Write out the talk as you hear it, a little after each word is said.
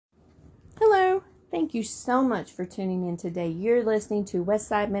Thank you so much for tuning in today. You're listening to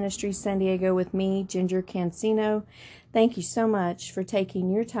Westside Ministries San Diego with me, Ginger Cancino. Thank you so much for taking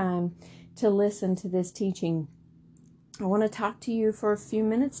your time to listen to this teaching. I want to talk to you for a few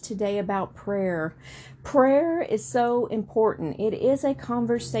minutes today about prayer. Prayer is so important. It is a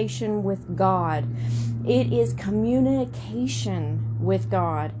conversation with God. It is communication with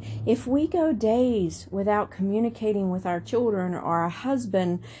God. If we go days without communicating with our children or our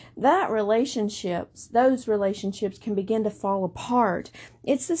husband, those relationships can begin to fall apart.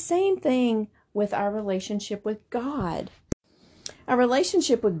 It's the same thing with our relationship with God. Our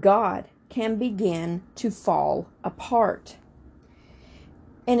relationship with God can begin to fall apart.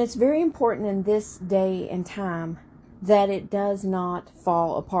 And it's very important in this day and time that it does not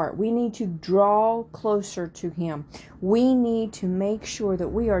fall apart. We need to draw closer to Him. We need to make sure that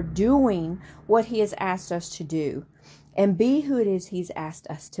we are doing what He has asked us to do and be who it is He's asked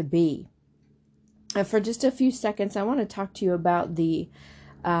us to be. For just a few seconds, I want to talk to you about the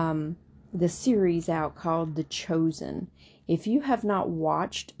series out called The Chosen. If you have not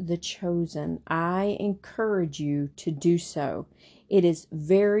watched The Chosen, I encourage you to do so. It is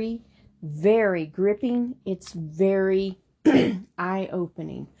very, very gripping. It's very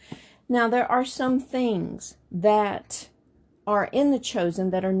eye-opening. Now, there are some things that are in The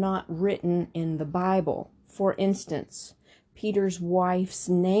Chosen that are not written in the Bible. For instance, Peter's wife's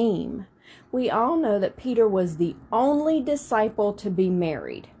name. We all know that Peter was the only disciple to be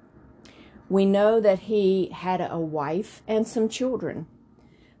married. We know that he had a wife and some children.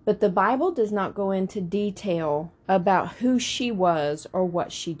 But the Bible does not go into detail about who she was or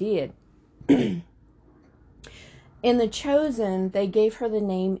what she did. In The Chosen, they gave her the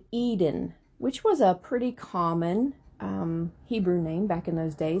name Eden, which was a pretty common Hebrew name back in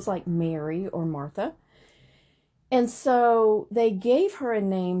those days, like Mary or Martha. And so they gave her a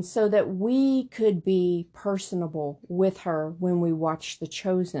name so that we could be personable with her when we watch The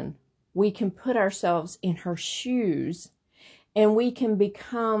Chosen. We can put ourselves in her shoes and we can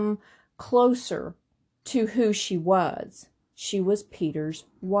become closer to who she was. She was Peter's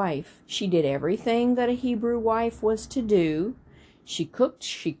wife. She did everything that a Hebrew wife was to do. She cooked,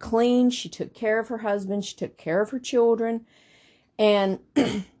 she cleaned, she took care of her husband, she took care of her children. And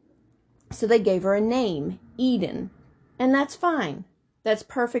so they gave her a name, Eden. And that's fine. That's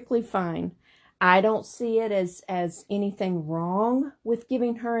perfectly fine. I don't see it as anything wrong with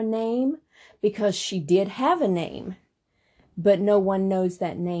giving her a name because she did have a name. But no one knows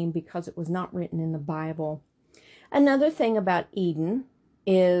that name because it was not written in the Bible. Another thing about Eden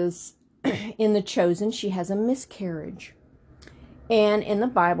is in The Chosen, she has a miscarriage. And in the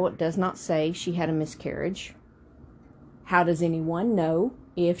Bible, it does not say she had a miscarriage. How does anyone know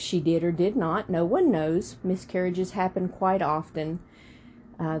if she did or did not? No one knows. Miscarriages happen quite often.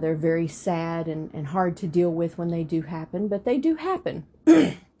 They're very sad and hard to deal with when they do happen, but they do happen.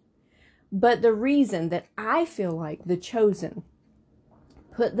 But the reason that I feel like The Chosen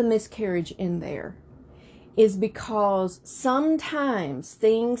put the miscarriage in there is because sometimes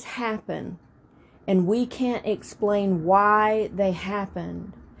things happen and we can't explain why they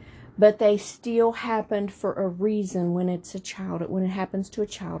happened, but they still happened for a reason when it happens to a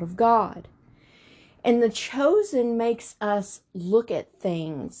child of God. And The Chosen makes us look at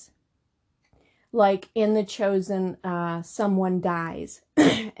things. Like in The Chosen, someone dies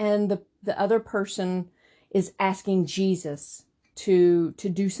and the other person is asking Jesus to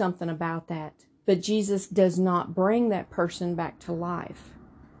do something about that. But Jesus does not bring that person back to life.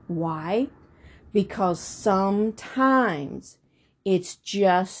 Why? Because sometimes it's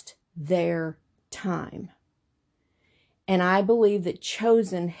just their time. And I believe that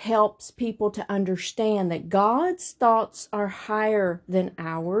Chosen helps people to understand that God's thoughts are higher than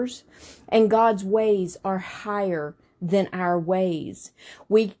ours, and God's ways are higher than our ways.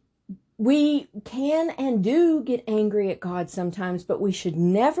 We can and do get angry at God sometimes, but we should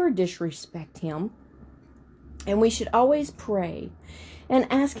never disrespect Him. And we should always pray and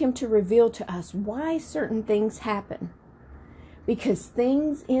ask Him to reveal to us why certain things happen. Because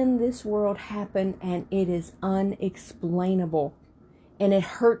things in this world happen and it is unexplainable. And it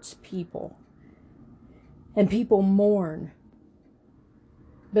hurts people. And people mourn.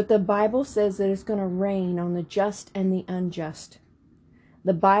 But the Bible says that it's going to rain on the just and the unjust.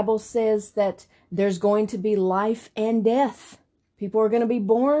 The Bible says that there's going to be life and death. People are going to be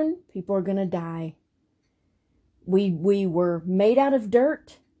born. People are going to die. We were made out of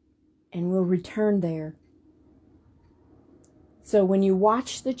dirt and we'll return there. So when you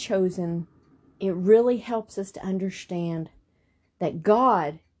watch The Chosen, it really helps us to understand that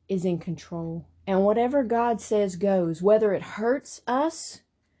God is in control. And whatever God says goes, whether it hurts us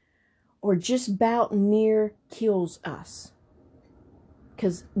or just about near kills us.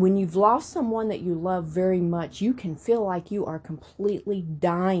 Because when you've lost someone that you love very much, you can feel like you are completely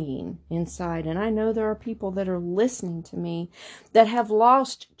dying inside. And I know there are people that are listening to me that have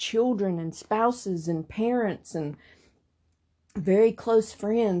lost children and spouses and parents and very close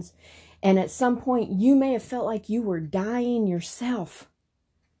friends. And at some point, you may have felt like you were dying yourself.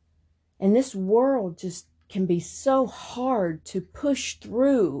 And this world just can be so hard to push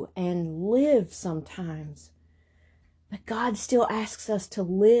through and live sometimes. But God still asks us to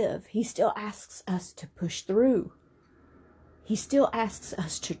live. He still asks us to push through. He still asks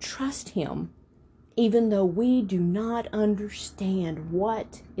us to trust Him, even though we do not understand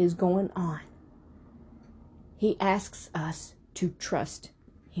what is going on. He asks us to trust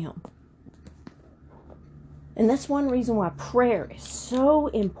Him. And that's one reason why prayer is so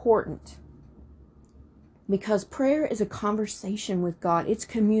important. Because prayer is a conversation with God. It's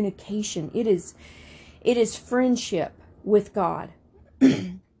communication. It is friendship with God.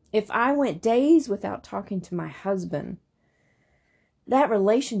 If I went days without talking to my husband, that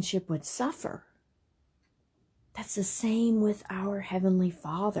relationship would suffer. That's the same with our Heavenly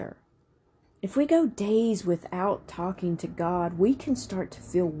Father. If we go days without talking to God, we can start to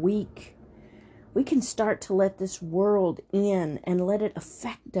feel weak. We can start to let this world in and let it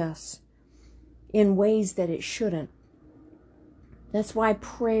affect us in ways that it shouldn't. That's why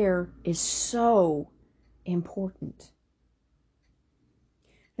prayer is so important.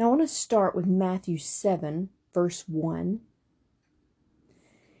 Now I want to start with Matthew 7, verse 1.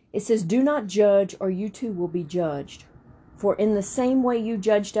 It says, "Do not judge, or you too will be judged. For in the same way you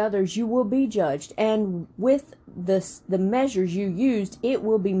judged others, you will be judged. And with the measures you used, it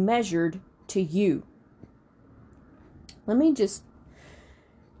will be measured to you." Let me just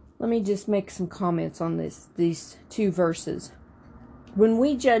make some comments on these two verses. When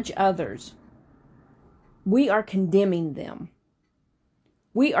we judge others, we are condemning them.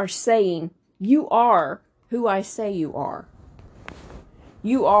 We are saying, you are who I say you are.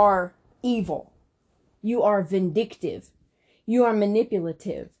 You are evil. You are vindictive. You are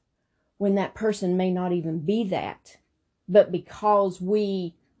manipulative, when that person may not even be that. But because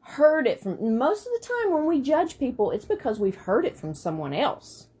we heard it from, most of the time when we judge people, it's because we've heard it from someone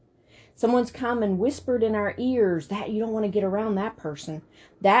else. Someone's come and whispered in our ears that you don't want to get around that person.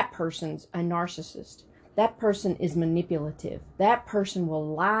 That person's a narcissist. That person is manipulative. That person will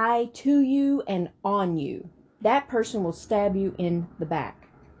lie to you and on you. That person will stab you in the back.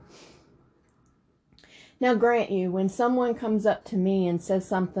 Now, grant you, when someone comes up to me and says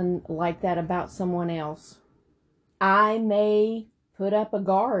something like that about someone else, I may put up a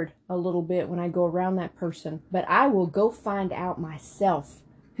guard a little bit when I go around that person, but I will go find out myself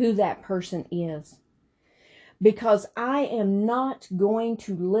who that person is. Because I am not going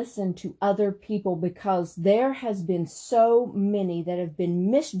to listen to other people, because there has been so many that have been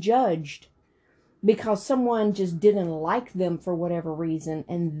misjudged because someone just didn't like them for whatever reason,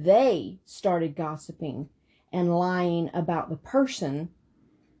 and they started gossiping and lying about the person,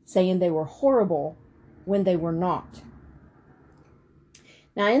 saying they were horrible when they were not.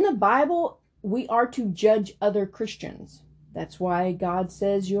 Now, in the Bible, we are to judge other Christians. That's why God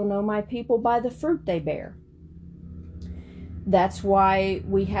says, "You'll know my people by the fruit they bear." That's why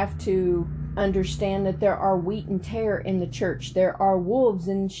we have to understand that there are wheat and tare in the church. There are wolves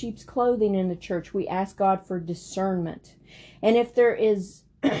in sheep's clothing in the church. We ask God for discernment. And if there is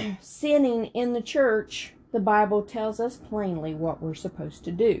sinning in the church, the Bible tells us plainly what we're supposed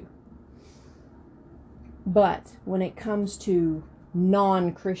to do. But when it comes to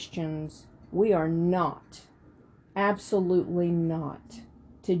non-Christians, we are not, absolutely not,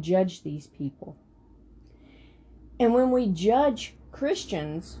 to judge these people. And when we judge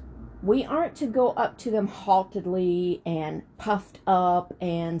Christians, we aren't to go up to them haughtily and puffed up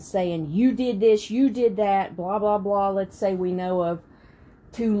and saying, "You did this, you did that, blah, blah, blah." Let's say we know of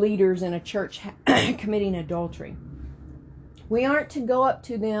 2 leaders in a church committing adultery. We aren't to go up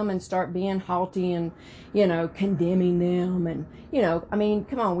to them and start being haughty and, condemning them. And,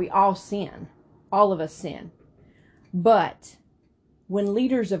 come on, we all sin. All of us sin. But when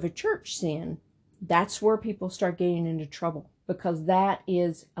leaders of a church sin, that's where people start getting into trouble, because that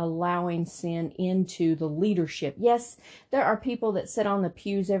is allowing sin into the leadership. Yes, there are people that sit on the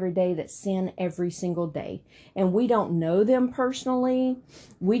pews every day that sin every single day, and we don't know them personally.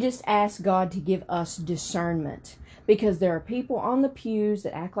 We just ask God to give us discernment, because there are people on the pews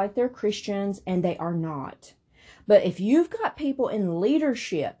that act like they're Christians and they are not. But if you've got people in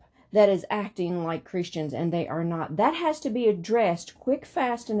leadership that is acting like Christians and they are not, that has to be addressed quick,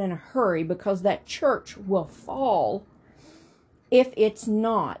 fast, and in a hurry, because that church will fall if it's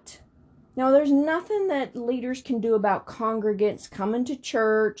not Now, there's nothing that leaders can do about congregants coming to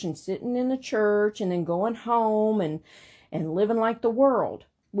church and sitting in the church and then going home and living like the world.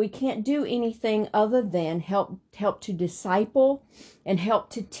 We can't do anything other than help to disciple and help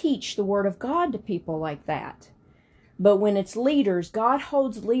to teach the Word of God to people like that. But when it's leaders, God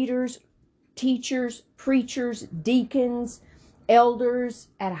holds leaders, teachers, preachers, deacons, elders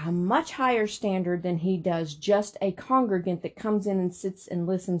at a much higher standard than he does just a congregant that comes in and sits and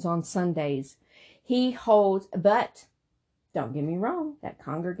listens on Sundays. He holds, but don't get me wrong, that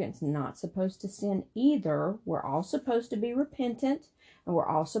congregant's not supposed to sin either. We're all supposed to be repentant, and we're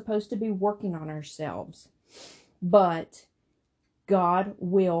all supposed to be working on ourselves. But God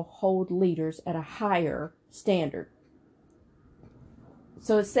will hold leaders at a higher standard.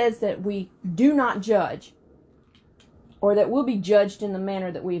 So it says that we do not judge, or that we'll be judged in the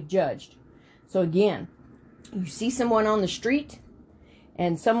manner that we have judged. So again, you see someone on the street,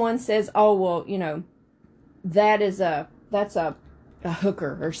 and someone says, oh, well, you know, that's a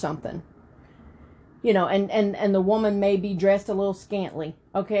hooker or something. You know, and the woman may be dressed a little scantily,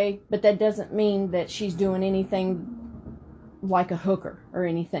 okay? But that doesn't mean that she's doing anything like a hooker or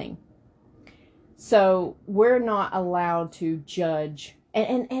anything. So we're not allowed to judge.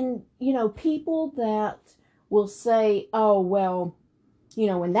 And you know, people that will say, oh, well, you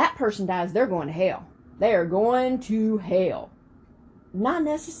know, when that person dies, they're going to hell. They are going to hell. Not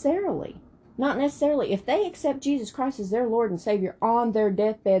necessarily. Not necessarily. If they accept Jesus Christ as their Lord and Savior on their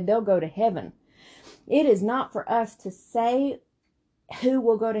deathbed, they'll go to heaven. It is not for us to say who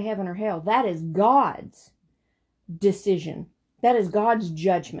will go to heaven or hell. That is God's decision. That is God's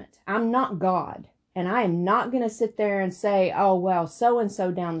judgment. I'm not God. And I am not going to sit there and say, oh, well,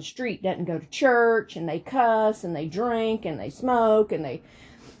 so-and-so down the street doesn't go to church, and they cuss, and they drink, and they smoke, and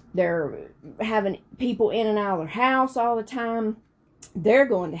they're having people in and out of their house all the time. They're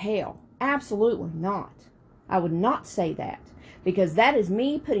going to hell. Absolutely not. I would not say that, because that is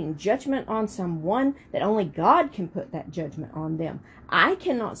me putting judgment on someone that only God can put that judgment on them. I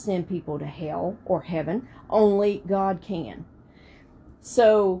cannot send people to hell or heaven. Only God can.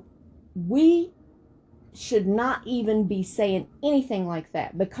 So we should not even be saying anything like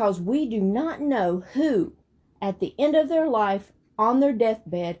that, because we do not know who at the end of their life on their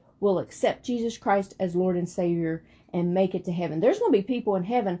deathbed will accept Jesus Christ as Lord and Savior and make it to heaven. There's going to be people in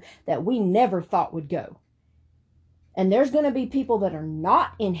heaven that we never thought would go. And there's going to be people that are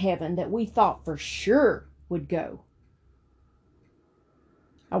not in heaven that we thought for sure would go.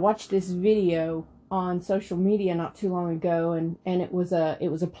 I watched this video on social media not too long ago, and it was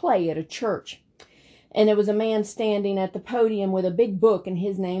a play at a church. And there was a man standing at the podium with a big book, and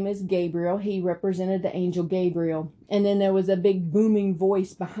his name is Gabriel. He represented the angel Gabriel. And then there was a big booming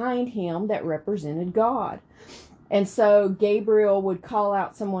voice behind him that represented God. And so Gabriel would call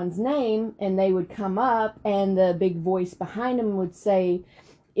out someone's name, and they would come up, and the big voice behind him would say,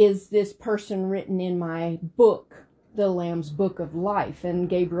 is this person written in my book, the Lamb's Book of Life? And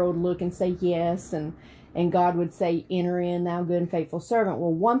Gabriel would look and say yes, and God would say, enter in, thou good and faithful servant.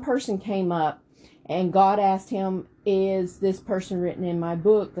 Well, one person came up, and God asked him, is this person written in my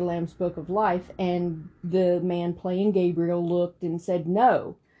book, the Lamb's Book of Life? And the man playing Gabriel looked and said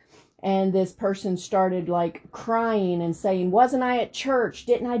no. And this person started like crying and saying, wasn't I at church?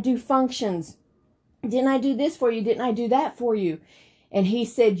 Didn't I do functions? Didn't I do this for you? Didn't I do that for you? And he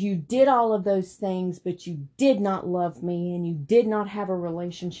said, you did all of those things, but you did not love me, and you did not have a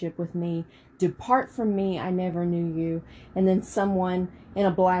relationship with me. Depart from me, I never knew you. And then someone in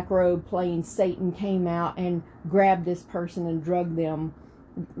a black robe playing Satan came out and grabbed this person and dragged them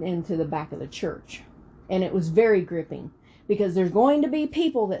into the back of the church. And it was very gripping, because there's going to be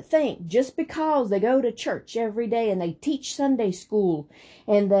people that think just because they go to church every day and they teach Sunday school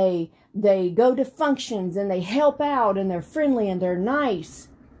and they go to functions and they help out and they're friendly and they're nice,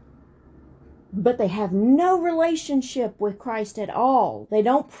 but they have no relationship with Christ at all. They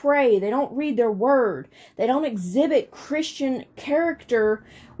don't pray. They don't read their word. They don't exhibit Christian character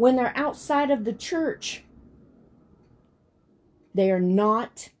when they're outside of the church. They are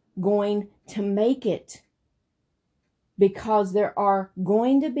not going to make it, because there are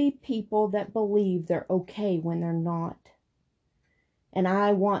going to be people that believe they're okay when they're not. And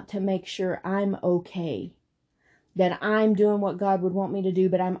I want to make sure I'm okay, that I'm doing what God would want me to do,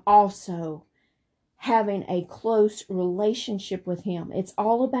 but I'm also having a close relationship with Him. It's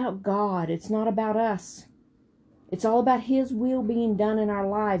all about God. It's not about us. It's all about His will being done in our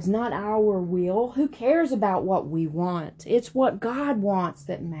lives, not our will. Who cares about what we want? It's what God wants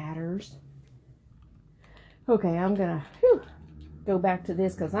that matters. Okay, I'm gonna go back to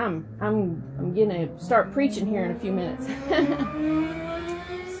this, because I'm gonna start preaching here in a few minutes.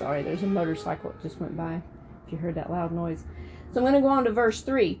 Sorry, there's a motorcycle that just went by, if you heard that loud noise. So I'm going to go on to verse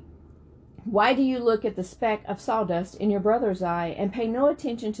 3. Why do you look at the speck of sawdust in your brother's eye and pay no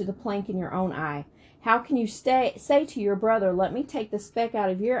attention to the plank in your own eye? How can you say to your brother, let me take the speck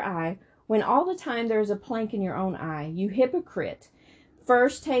out of your eye, when all the time there is a plank in your own eye? You hypocrite.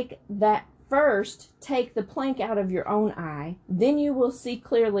 First take the plank out of your own eye, then you will see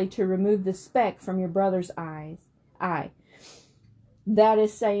clearly to remove the speck from your brother's eye. That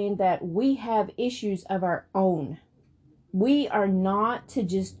is saying that we have issues of our own. We are not to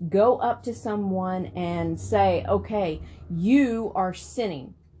just go up to someone and say, okay, you are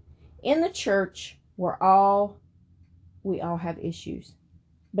sinning. In the church, we all have issues.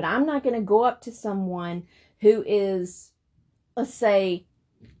 But I'm not going to go up to someone who is, let's say,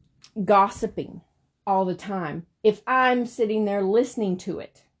 gossiping all the time. If I'm sitting there listening to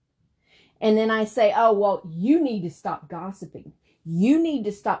it, and then I say, oh, well, you need to stop gossiping. You need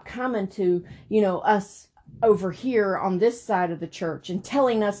to stop coming to, us over here on this side of the church and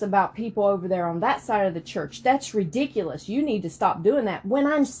telling us about people over there on that side of the church. That's ridiculous. You need to stop doing that. When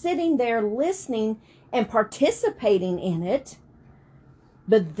I'm sitting there listening and participating in it,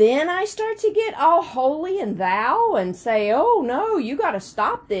 but then I start to get all holy and thou and say, oh no, you got to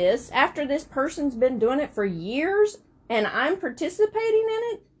stop this after this person's been doing it for years and I'm participating in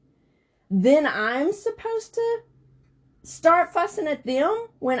it. Then I'm supposed to start fussing at them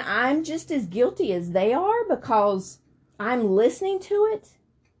when I'm just as guilty as they are because I'm listening to it.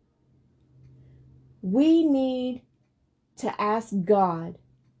 We need to ask God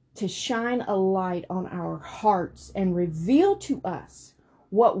to shine a light on our hearts and reveal to us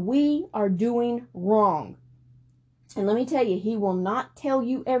what we are doing wrong. And let me tell you, He will not tell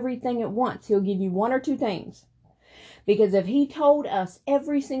you everything at once. He'll give you one or two things. Because if He told us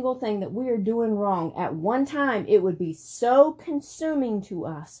every single thing that we are doing wrong at one time, it would be so consuming to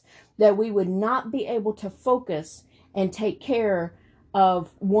us that we would not be able to focus and take care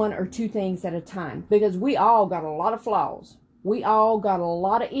of one or two things at a time. Because we all got a lot of flaws. We all got a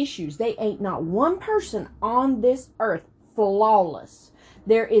lot of issues. They ain't not one person on this earth flawless.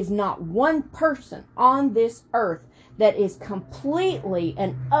 There is not one person on this earth that is completely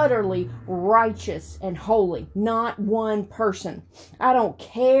and utterly righteous and holy. Not one person. I don't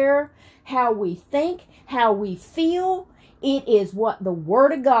care how we think, how we feel. It is what the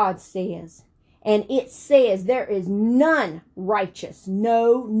Word of God says. And it says there is none righteous.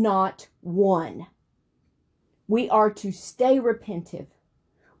 No, not one. We are to stay repentive.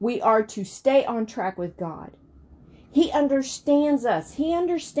 We are to stay on track with God. He understands us. He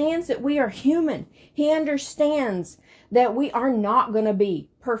understands that we are human. He understands that we are not going to be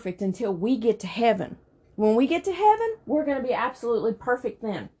perfect until we get to heaven. When we get to heaven, we're going to be absolutely perfect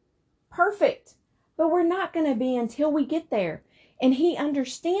then. Perfect. But we're not going to be until we get there. And He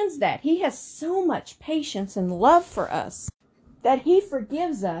understands that. He has so much patience and love for us that He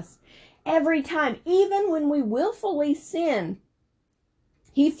forgives us every time. Even when we willfully sin,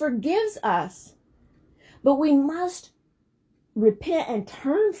 He forgives us. But we must repent and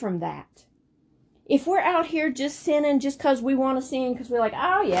turn from that. If we're out here just sinning just because we want to sin, because we're like,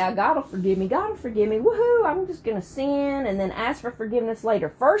 oh yeah, God will forgive me, woohoo, I'm just going to sin and then ask for forgiveness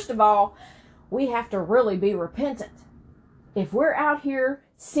later. First of all, we have to really be repentant. If we're out here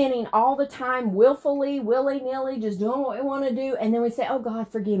sinning all the time, willfully, willy-nilly, just doing what we want to do, and then we say, oh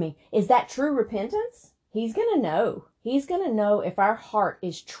God, forgive me, is that true repentance? He's going to know. He's going to know if our heart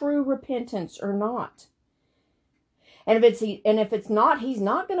is true repentance or not. And if it's not, He's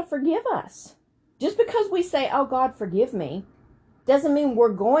not going to forgive us. Just because we say, oh God, forgive me, doesn't mean we're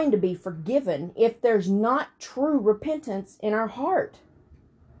going to be forgiven if there's not true repentance in our heart.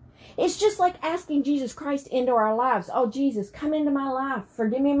 It's just like asking Jesus Christ into our lives. Oh, Jesus, come into my life.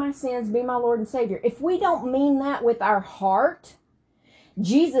 Forgive me my sins. Be my Lord and Savior. If we don't mean that with our heart,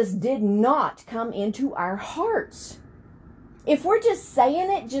 Jesus did not come into our hearts. If we're just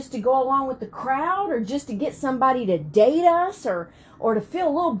saying it just to go along with the crowd or just to get somebody to date us or to feel a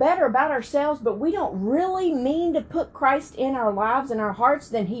little better about ourselves, but we don't really mean to put Christ in our lives and our hearts,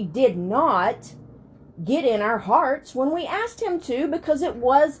 then He did not get in our hearts when we asked Him to, because it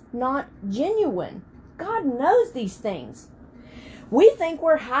was not genuine. God knows these things. We think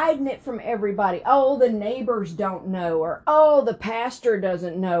we're hiding it from everybody. Oh, the neighbors don't know, or oh, the pastor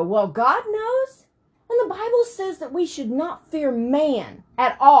doesn't know. Well, God knows. And the Bible says that we should not fear man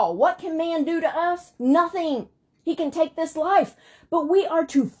at all. What can man do to us? Nothing. He can take this life. But we are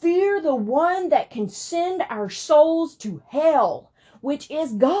to fear the one that can send our souls to hell, which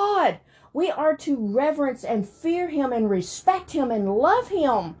is God. We are to reverence and fear Him and respect Him and love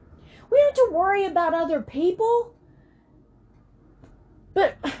Him. We don't have to worry about other people.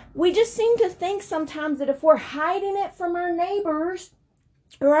 But we just seem to think sometimes that if we're hiding it from our neighbors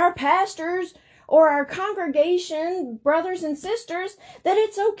or our pastors or our congregation, brothers and sisters, that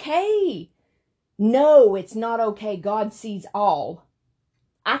it's okay. No, it's not okay. God sees all.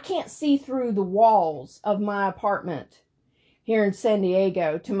 I can't see through the walls of my apartment here in San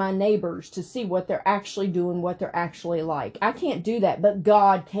Diego to my neighbors to see what they're actually doing, what they're actually like. I can't do that, but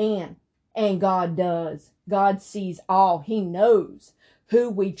God can, and God does. God sees all. He knows who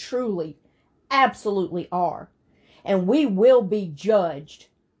we truly, absolutely are. And we will be judged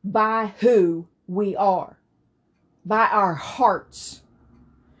by who we are, by our hearts.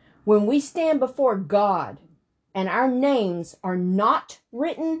 When we stand before God and our names are not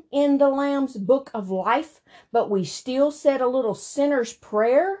written in the Lamb's book of life, but we still said a little sinner's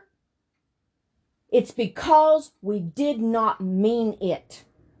prayer, it's because we did not mean it.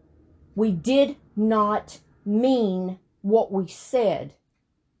 We did not mean what we said.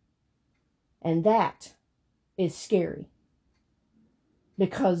 And that is scary.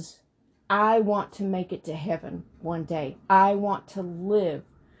 Because I want to make it to heaven one day. I want to live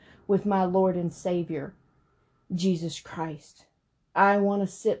with my Lord and Savior, Jesus Christ. I want to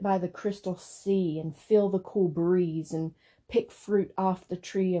sit by the crystal sea and feel the cool breeze and pick fruit off the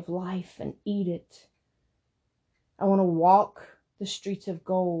tree of life and eat it. I want to walk the streets of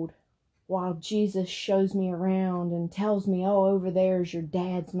gold while Jesus shows me around and tells me, oh, over there's your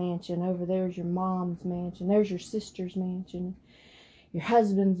dad's mansion, over there's your mom's mansion, there's your sister's mansion, your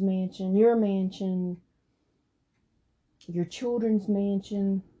husband's mansion, your children's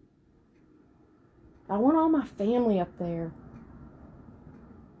mansion. I want all my family up there.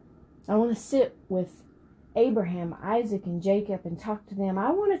 I want to sit with Abraham, Isaac, and Jacob and talk to them. I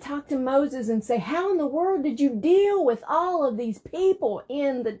want to talk to Moses and say, how in the world did you deal with all of these people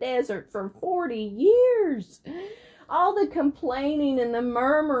in the desert for 40 years? All the complaining and the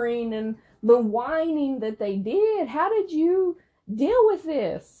murmuring and the whining that they did. How did you deal with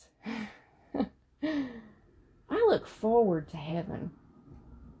this? I look forward to heaven.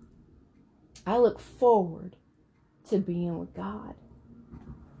 I look forward to being with God.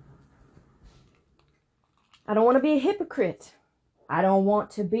 I don't want to be a hypocrite. I don't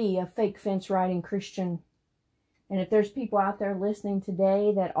want to be a fake fence riding Christian. And if there's people out there listening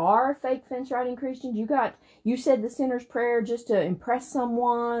today that are fake fence riding Christians, you said the sinner's prayer just to impress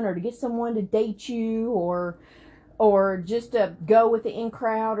someone or to get someone to date you or just to go with the in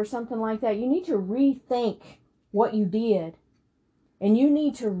crowd or something like that. You need to rethink what you did. And you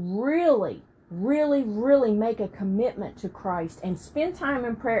need to really make a commitment to Christ and spend time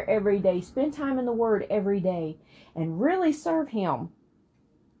in prayer every day. Spend time in the Word every day and really serve Him.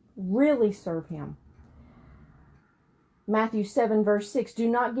 Really serve Him. Matthew 7 verse 6, do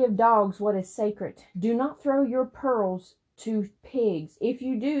not give dogs what is sacred. Do not throw your pearls to pigs. If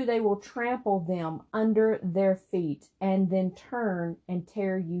you do, they will trample them under their feet and then turn and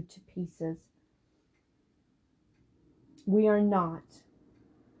tear you to pieces. We are not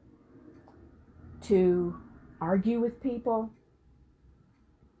to argue with people.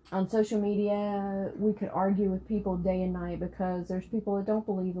 On social media, we could argue with people day and night because there's people that don't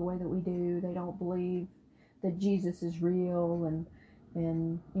believe the way that we do. They don't believe that Jesus is real and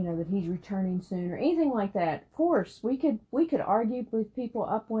that He's returning soon or anything like that. Of course, we could argue with people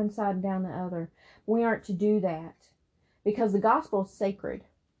up one side and down the other. We aren't to do that because the gospel is sacred.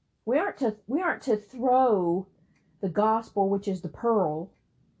 We aren't to throw the gospel, which is the pearl,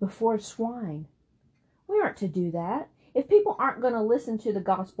 before swine. We aren't to do that. If people aren't going to listen to the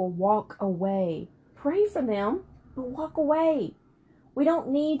gospel, walk away. Pray for them, but walk away. We don't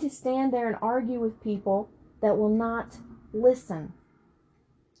need to stand there and argue with people that will not listen.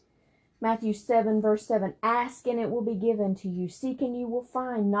 Matthew 7 verse 7, ask and it will be given to you. Seek and you will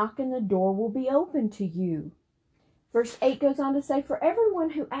find. Knock and the door will be open to you. Verse 8 goes on to say, for everyone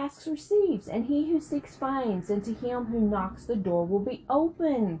who asks receives, and he who seeks finds, and to him who knocks the door will be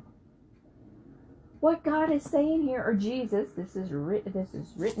open. What God is saying here, or Jesus, this is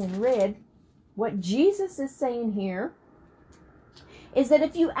written in red, what Jesus is saying here is that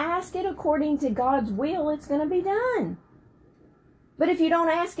if you ask it according to God's will, it's going to be done. But if you don't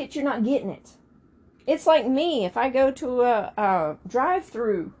ask it, you're not getting it. It's like me, if I go to a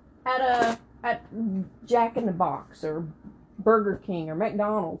drive-through at Jack in the Box or Burger King or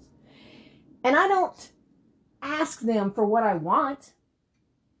McDonald's, and I don't ask them for what I want.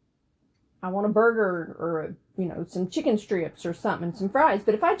 I want a burger or some chicken strips or something and some fries.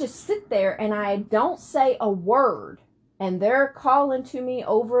 But if I just sit there and I don't say a word and they're calling to me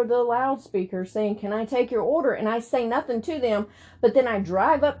over the loudspeaker saying, can I take your order? And I say nothing to them, but then I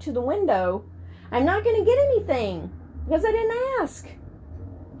drive up to the window, I'm not going to get anything because I didn't ask.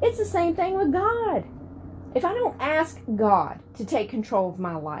 It's the same thing with God. If I don't ask God to take control of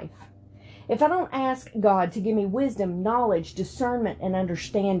my life, if I don't ask God to give me wisdom, knowledge, discernment, and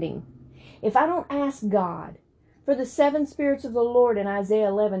understanding, if I don't ask God for the 7 spirits of the Lord in Isaiah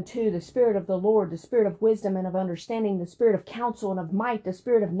 11:2, the Spirit of the Lord, the Spirit of wisdom and of understanding, the Spirit of counsel and of might, the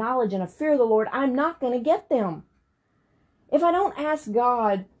Spirit of knowledge and of fear of the Lord, I'm not going to get them. If I don't ask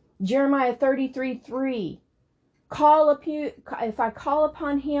God, Jeremiah 33:3, if I call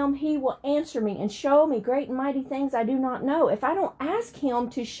upon Him, He will answer me and show me great and mighty things I do not know. If I don't ask Him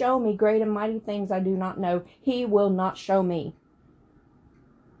to show me great and mighty things I do not know, He will not show me.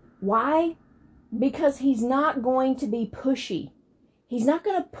 Why? Because He's not going to be pushy. He's not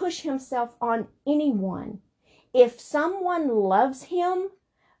going to push Himself on anyone. If someone loves Him,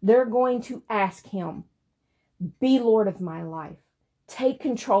 they're going to ask Him, be Lord of my life. Take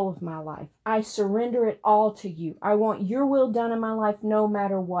control of my life. I surrender it all to you. I want your will done in my life no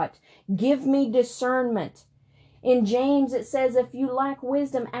matter what. Give me discernment. In James it says, if you lack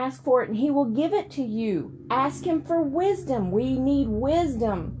wisdom, ask for it and He will give it to you. Ask Him for wisdom. We need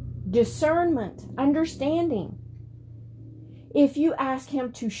wisdom, discernment, understanding. If you ask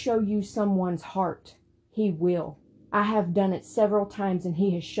Him to show you someone's heart, He will. I have done it several times and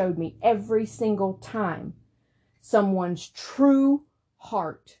He has showed me every single time someone's true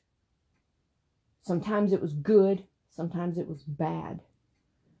heart. Sometimes it was good, sometimes it was bad.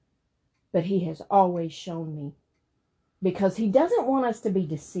 But He has always shown me. Because He doesn't want us to be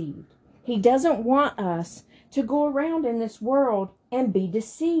deceived. He doesn't want us to go around in this world and be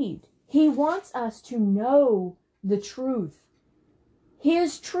deceived. He wants us to know the truth.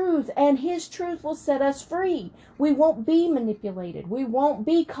 His truth, and His truth will set us free. We won't be manipulated. We won't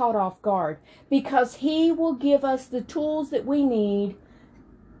be caught off guard, because He will give us the tools that we need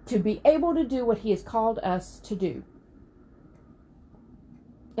to be able to do what He has called us to do.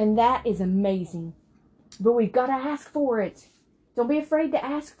 And that is amazing. But we've got to ask for it. Don't be afraid to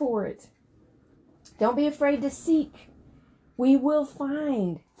ask for it. Don't be afraid to seek. We will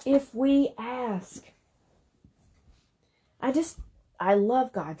find if we ask. I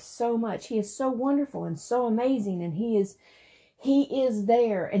love God so much. He is so wonderful and so amazing. And He is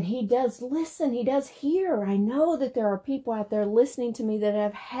there, and He does listen. He does hear. I know that there are people out there listening to me that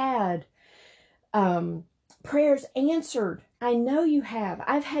have had prayers answered. I know you have.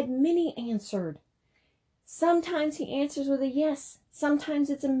 I've had many answered. Sometimes He answers with a yes. Sometimes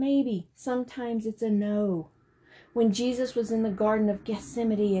it's a maybe. Sometimes it's a no. When Jesus was in the Garden of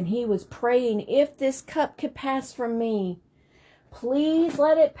Gethsemane and He was praying, if this cup could pass from me, please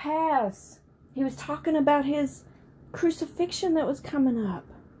let it pass. He was talking about His crucifixion that was coming up.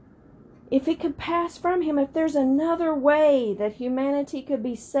 If it could pass from Him, if there's another way that humanity could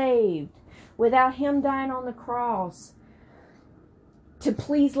be saved without Him dying on the cross, to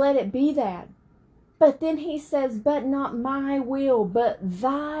please let it be that. But then He says, but not my will, but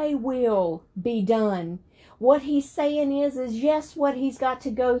thy will be done. What He's saying is yes, what He's got to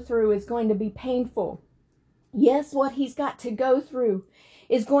go through is going to be painful. Yes, what He's got to go through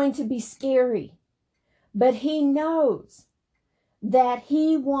is going to be scary. But He knows that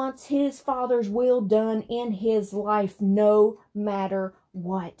He wants His Father's will done in His life no matter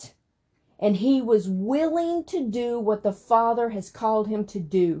what. And He was willing to do what the Father has called Him to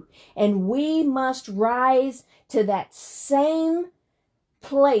do. And we must rise to that same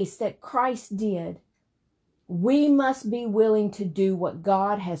place that Christ did. We must be willing to do what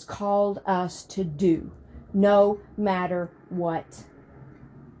God has called us to do, no matter what.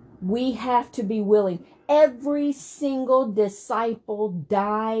 We have to be willing. Every single disciple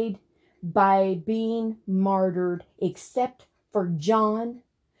died by being martyred, except for John,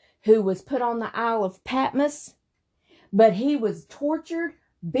 who was put on the Isle of Patmos, but he was tortured,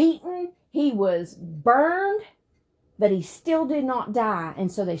 beaten, he was burned, but he still did not die.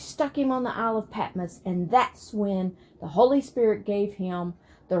 And so they stuck him on the Isle of Patmos, and that's when the Holy Spirit gave him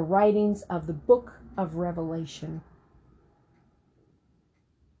the writings of the book of Revelation.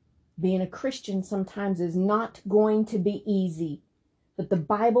 Being a Christian sometimes is not going to be easy, but the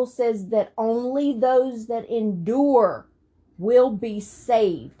Bible says that only those that endure will be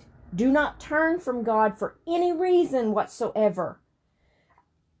saved. Do not turn from God for any reason whatsoever.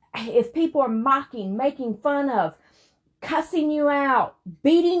 If people are mocking, making fun of, cussing you out,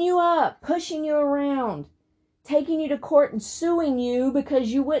 beating you up, pushing you around, taking you to court and suing you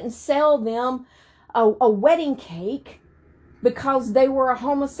because you wouldn't sell them a wedding cake because they were a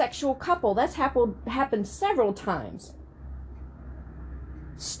homosexual couple. That's happened several times.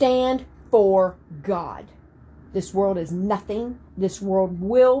 Stand for God. This world is nothing. This world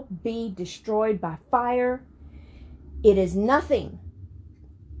will be destroyed by fire. It is nothing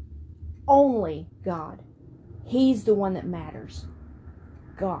only God. He's the one that matters.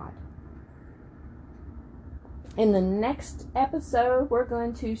 God. In the next episode, we're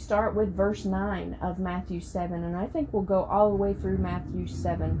going to start with verse 9 of Matthew 7. And I think we'll go all the way through Matthew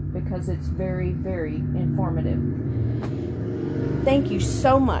 7 because it's very, very informative. Thank you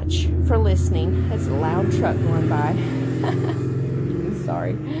so much for listening. That's a loud truck going by.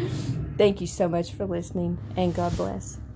 Sorry. Thank you so much for listening, and God bless.